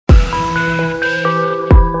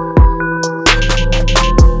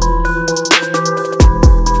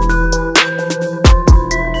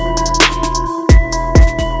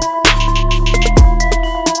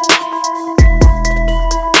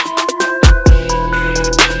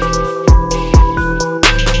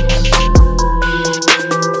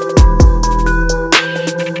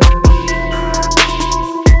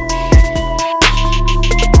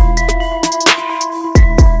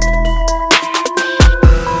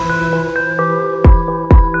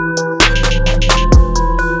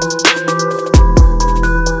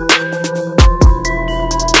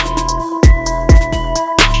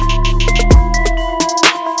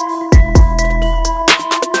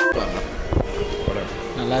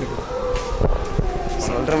நல்லா இருக்கு.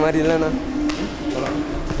 சொல்கிற மாதிரி இல்லைண்ணா.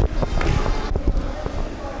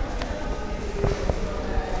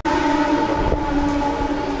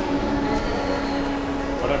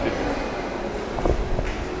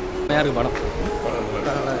 இருக்கு படம்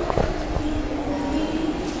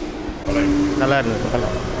நல்லா இருக்கு.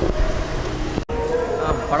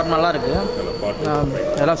 படம் நல்லா இருக்கு.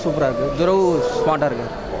 எல்லாம் சூப்பராக இருக்குது. துருவ் ஸ்மார்ட்டாக இருக்கு.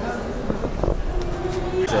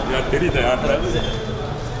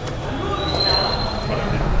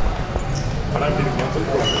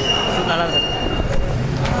 நல்லா இருக்கு.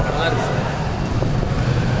 நல்லா இருக்கு.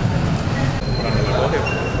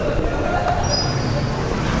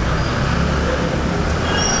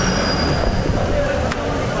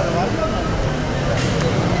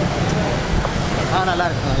 நல்லா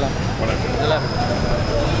இருக்கு. நல்லா இருக்கு.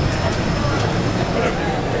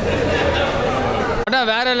 படம்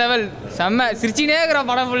வேற லெவல். செம்ம சிரிச்சினே இருக்கிற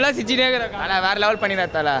படம் ஃபுல்லாக சிரிச்சினே இருக்கிற. ஆனால் வேற லெவல் பண்ணிடுறா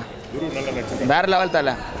தலை. வேற லெவல்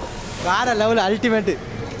தலை. வேற லெவல் அல்டிமேட்டு.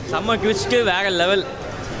 செம்ம ட்விஸ்ட்டு வேற லெவல்.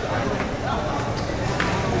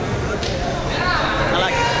 நல்லா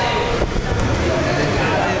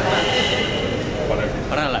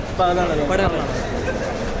படம் நல்லா படம்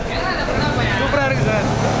சூப்பராக இருக்குது சார்.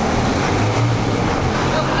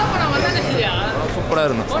 சூப்பராக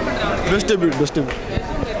இருக்கும். பெஸ்ட்டு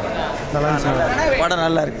நல்லா இருக்கு. படம்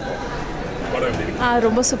நல்லா இருக்கு.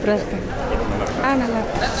 ரொம்ப சூப்பராக இருக்கு. நல்லா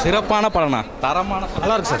இருக்கு. சிறப்பான படம்ண்ணா. தரமான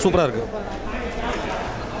நல்லா இருக்கு சார். சூப்பராக இருக்கு.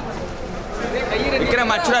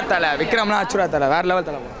 விக்ரம் அச்சுரா தலை. விக்ரம்னா அச்சுரா தலை. வேற லெவல்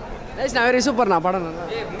தலை. நான் வெரி சூப்பர்ண்ணா படம்.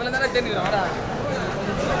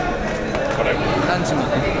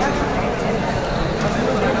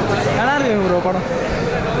 நல்லா இருக்கு ப்ரோ படம்.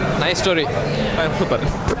 Nice story. சூப்பர்.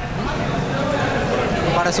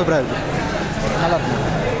 படம் சூப்பராக இருக்கு. நல்லா இருக்கு.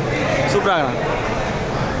 சூப்பராக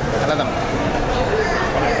நல்லா தான்.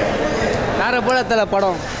 வேற போல தலை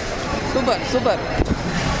படம். சூப்பர்.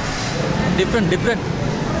 டிஃப்ரெண்ட்.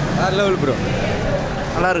 வேற லெவல் ப்ரோ.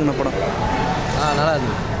 நல்லா இருக்குண்ணா படம். நல்லா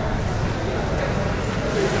இருக்கு.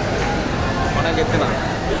 படம் கெத்துனா.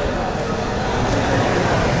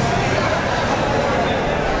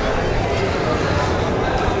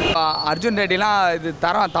 அர்ஜுன் ரெட்டிலாம் இது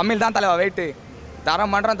தரம் தமிழ் தான் தலைவா. வெயிட்டு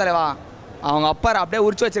தரம் பண்ணுறான் தலைவா. அவங்க அப்பா அப்படியே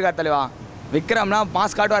உரிச்சு வச்சிருக்கார் தலைவா. விக்ரம்லாம்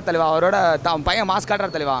மாஸ்க் காட்டுவார் தலைவா. அவரோட பையன் மாஸ்க்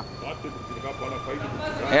காட்டுறார் தலைவா.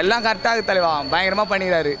 எல்லாம் கரெக்டாக இருக்குது தலைவா. பயங்கரமாக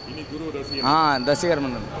பண்ணிக்கிறாரு. ரசிகர்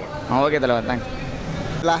மன்னன். ஓகே தலைவா. தேங்க்ஸ்.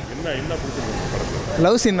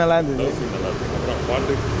 லவ் சீன் நல்லா இருந்தது.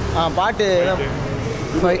 பாட்டு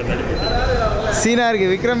சீனாக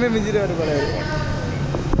இருக்குது. விக்ரமே மிஞ்சிட்டு வர போல.